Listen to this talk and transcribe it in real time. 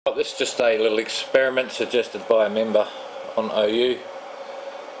This is just a little experiment suggested by a member on OU.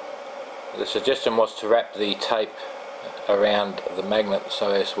 The suggestion was to wrap the tape around the magnet so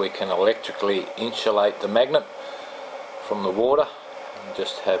as we can electrically insulate the magnet from the water and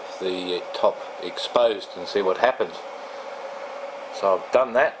just have the top exposed and see what happens. So I've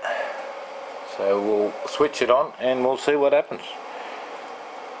done that, so we'll switch it on and we'll see what happens.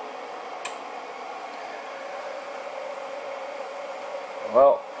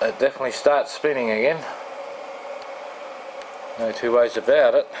 Well, it definitely starts spinning again, no two ways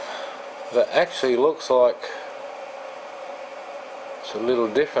about it, but it actually looks like it's a little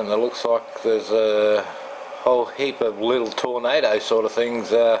different. It looks like there's a whole heap of little tornado sort of things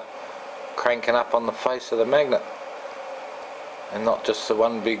cranking up on the face of the magnet, and not just the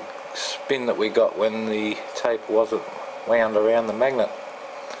one big spin that we got when the tape wasn't wound around the magnet.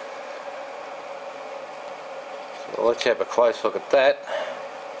 So let's have a close look at that.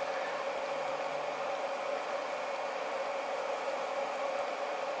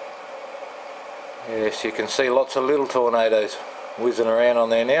 Yes, you can see lots of little tornadoes whizzing around on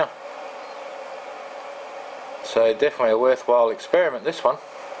there now. So definitely a worthwhile experiment, this one.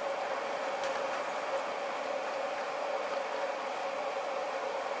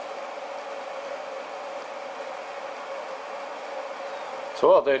 So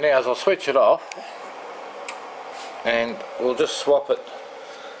what I'll do now is I'll switch it off and we'll just swap it.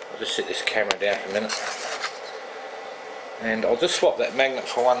 I'll just set this camera down for a minute and I'll just swap that magnet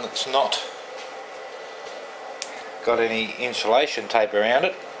for one that's not got any insulation tape around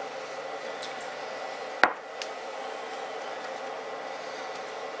it.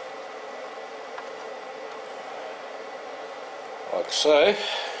 Like so.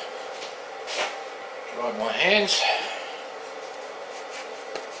 Dry my hands.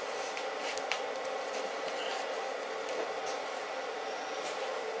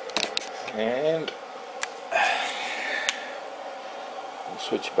 And we'll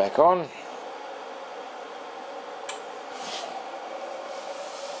switch back on.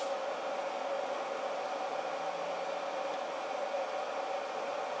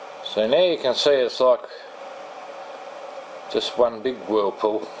 So now you can see it's like just one big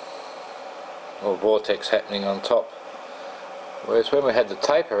whirlpool or vortex happening on top, whereas when we had the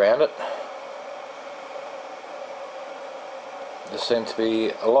tape around it there seemed to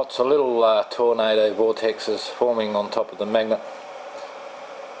be lots of little tornado vortexes forming on top of the magnet,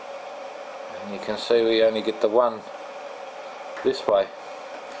 and you can see we only get the one this way.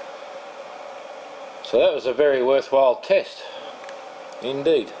 So that was a very worthwhile test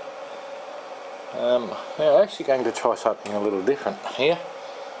indeed. Now I'm actually going to try something a little different here.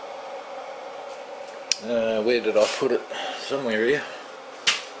 Where did I put it? Somewhere here.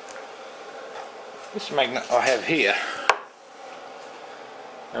 This magnet I have here,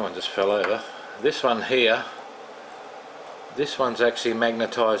 that one just fell over. This one here, this one's actually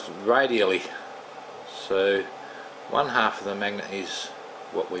magnetised radially. So one half of the magnet is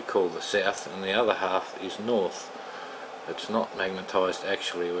what we call the south and the other half is north. It's not magnetised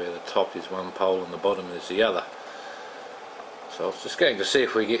actually where the top is one pole and the bottom is the other. So I was just going to see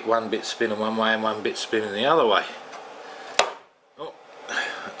if we get one bit spinning one way and one bit spinning the other way. Oh,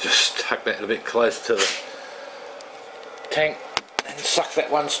 I just stuck that a bit close to the tank and suck that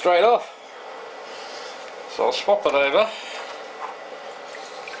one straight off. So I'll swap it over.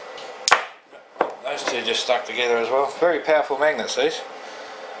 Those two just stuck together as well. Very powerful magnets these.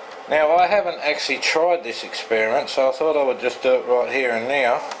 Now I haven't actually tried this experiment, so I thought I would just do it right here and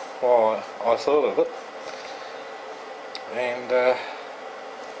now while I thought of it. And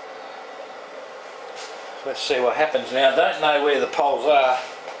let's see what happens. Now I don't know where the poles are,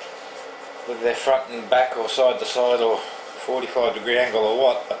 whether they're front and back or side to side or 45-degree angle or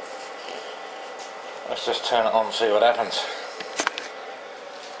what, but let's just turn it on and see what happens.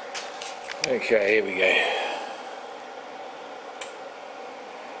 Okay, here we go.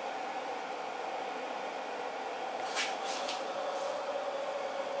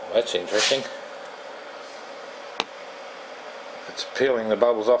 That's interesting. It's peeling the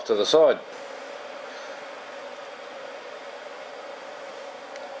bubbles off to the side.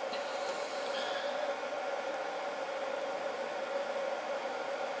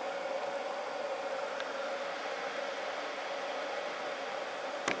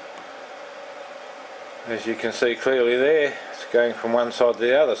 As you can see clearly there, it's going from one side to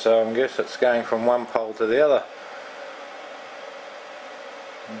the other, so I guess it's going from one pole to the other.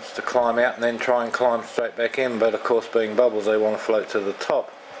 It's to climb out and then try and climb straight back in, but of course being bubbles they want to float to the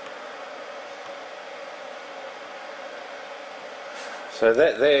top. So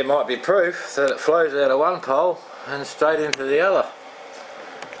that there might be proof that it flows out of one pole and straight into the other.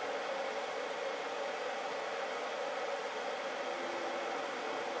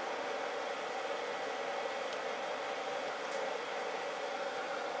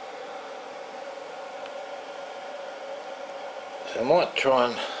 I might try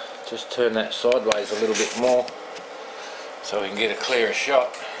and just turn that sideways a little bit more so we can get a clearer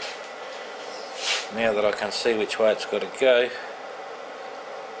shot now that I can see which way it's got to go.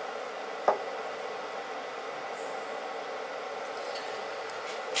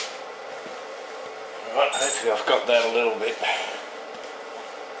 Right, hopefully I've got that a little bit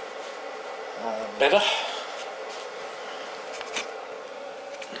better.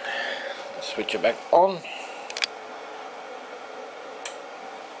 Switch it back on.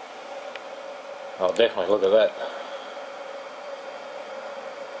 I'll definitely look at that.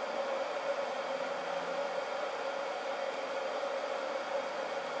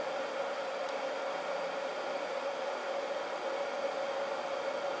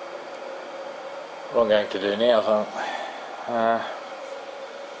 What I'm going to do now is I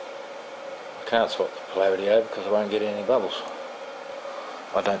can't swap the polarity over because I won't get any bubbles,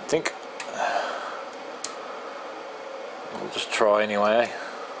 I don't think. I'll just try anyway, eh?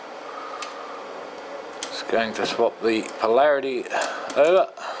 Just going to swap the polarity over.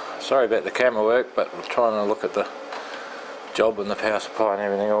 Sorry about the camera work, but we're trying to look at the job and the power supply and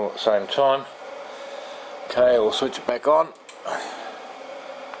everything all at the same time. Okay, we'll switch it back on.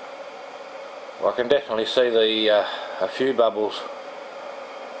 Well, I can definitely see the a few bubbles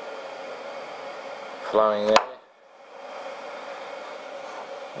flowing there.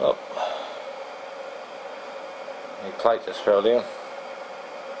 Oh, the plate just fell down.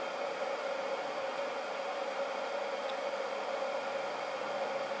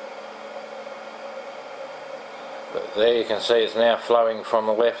 But there you can see it's now flowing from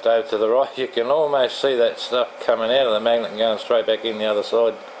the left over to the right. You can almost see that stuff coming out of the magnet and going straight back in the other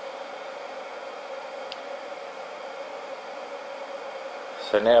side.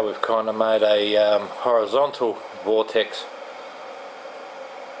 So now we've kind of made a horizontal vortex.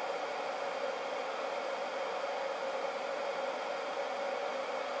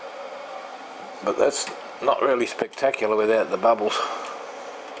 But that's not really spectacular without the bubbles.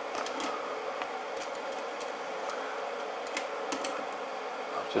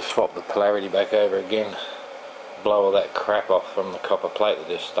 I'll just swap the polarity back over again, blow all that crap off from the copper plate that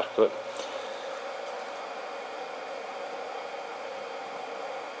just stuck to it.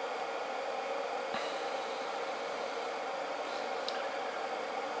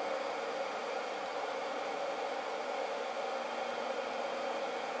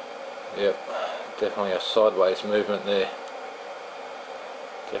 Yep, definitely a sideways movement there.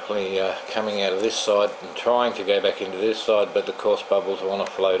 Definitely coming out of this side and trying to go back into this side, but of course bubbles want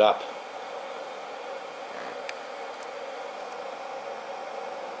to float up.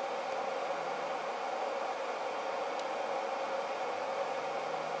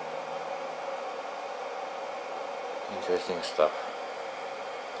 Interesting stuff.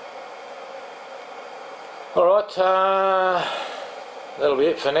 Alright, that'll be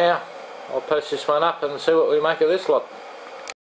it for now. I'll post this one up and see what we make of this lot.